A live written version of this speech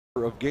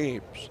of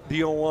games.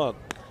 The 0-1.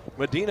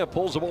 Medina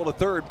pulls the ball to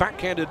third,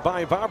 backhanded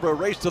by Vavra,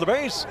 race to the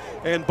base,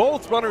 and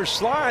both runners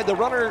slide. The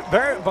runner,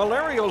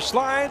 Valerio,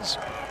 slides,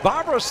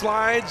 Vavra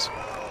slides,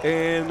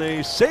 and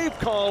a safe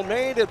call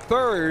made at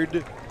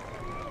third.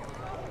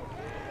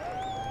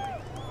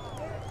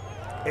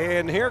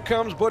 And here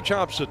comes Butch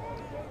Hobson.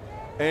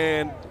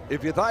 And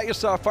if you thought you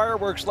saw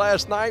fireworks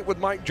last night with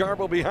Mike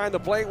Jarbo behind the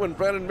plate when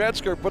Brennan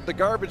Metzger put the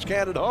garbage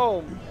can at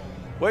home,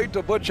 wait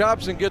till Butch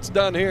Hobson gets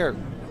done here.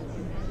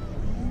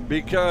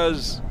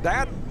 Because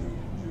that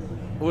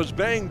was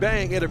bang,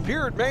 bang. It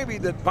appeared maybe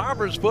that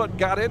Vavra's foot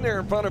got in there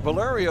in front of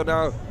Valerio.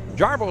 Now,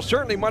 Jarbo's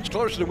certainly much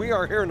closer than we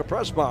are here in the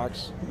press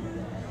box.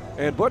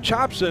 And Butch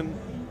Hobson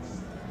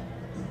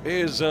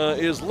is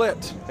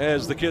lit,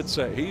 as the kids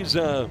say. He's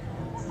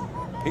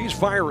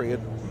fiery.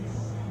 And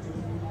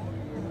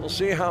we'll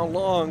see how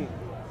long.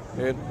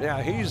 And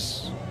yeah,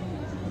 he's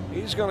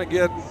going to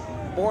get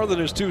more than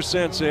his 2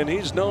 cents in.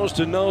 He's nose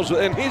to nose,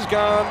 and he's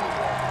gone.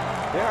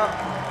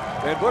 Yeah.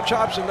 And Butch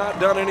Hobson not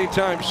done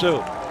anytime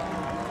soon.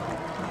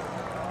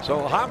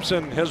 So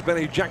Hobson has been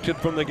ejected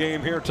from the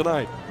game here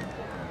tonight.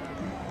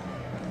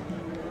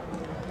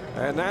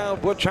 And now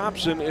Butch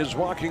Hobson is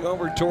walking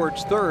over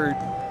towards third.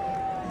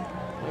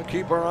 We'll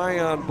keep our eye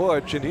on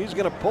Butch, and he's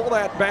going to pull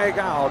that bag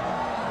out.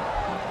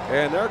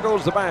 And there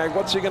goes the bag.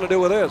 What's he going to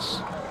do with this?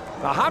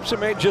 Now Hobson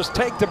may just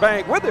take the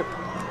bag with him.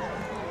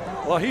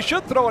 Well, he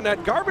should throw in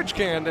that garbage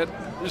can that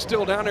is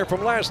still down there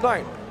from last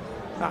night.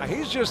 Now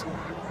he's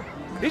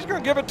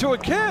going to give it to a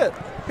kid.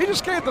 He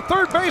just gave the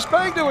third base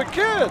bag to a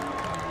kid.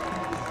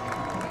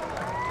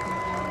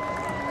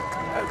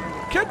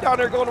 Kid down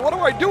there going, what do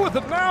I do with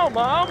it now,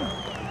 Mom?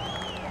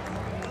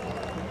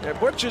 And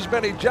Butch has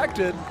been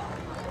ejected.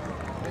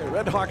 And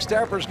Red Hawk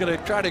staffer's going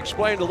to try to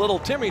explain to little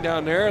Timmy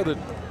down there that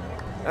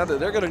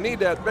they're going to need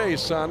that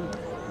base, son.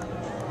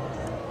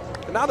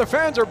 And now the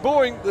fans are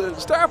booing the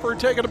staffer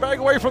taking the bag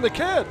away from the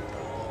kid.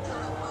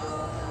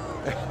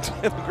 And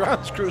the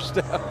grounds crew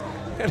staff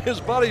and his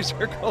buddies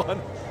are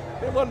going,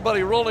 and one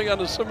buddy rolling on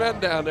the cement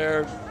down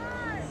there.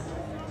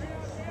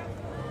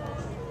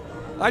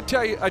 I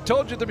tell you, I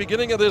told you at the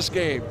beginning of this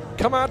game,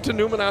 come out to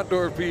Newman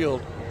Outdoor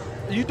Field.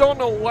 You don't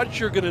know what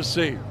you're going to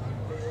see.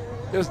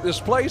 This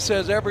place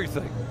has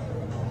everything.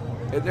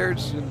 And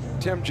there's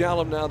Tim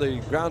Jallum now, the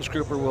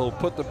groundskeeper, will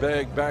put the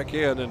bag back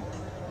in, and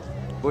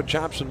Butch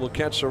Hobson will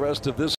catch the rest of this.